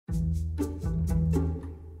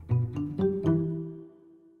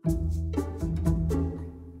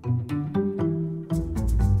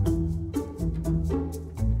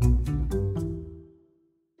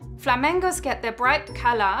Flamingos get their bright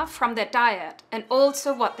color from their diet and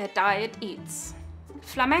also what their diet eats.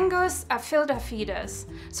 Flamingos are filter feeders,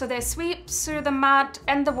 so they sweep through the mud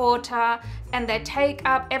and the water and they take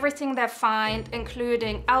up everything they find,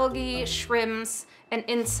 including algae, shrimps and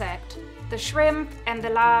insect. The shrimp and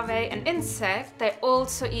the larvae and insect, they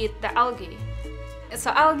also eat the algae.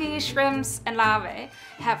 So algae, shrimps and larvae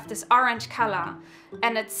have this orange color,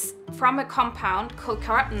 and it's from a compound called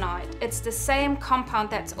carotenoid. It's the same compound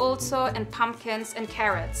that's also in pumpkins and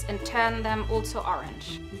carrots and turn them also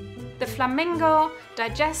orange. The flamingo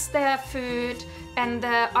digests their food and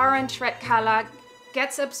the orange-red color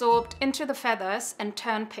gets absorbed into the feathers and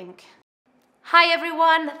turn pink. Hi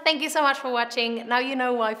everyone, thank you so much for watching. Now you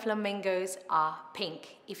know why flamingos are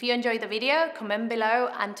pink. If you enjoyed the video, comment below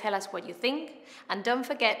and tell us what you think. And don't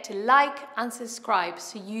forget to like and subscribe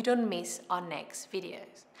so you don't miss our next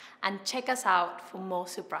videos. And check us out for more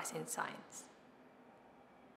surprising science.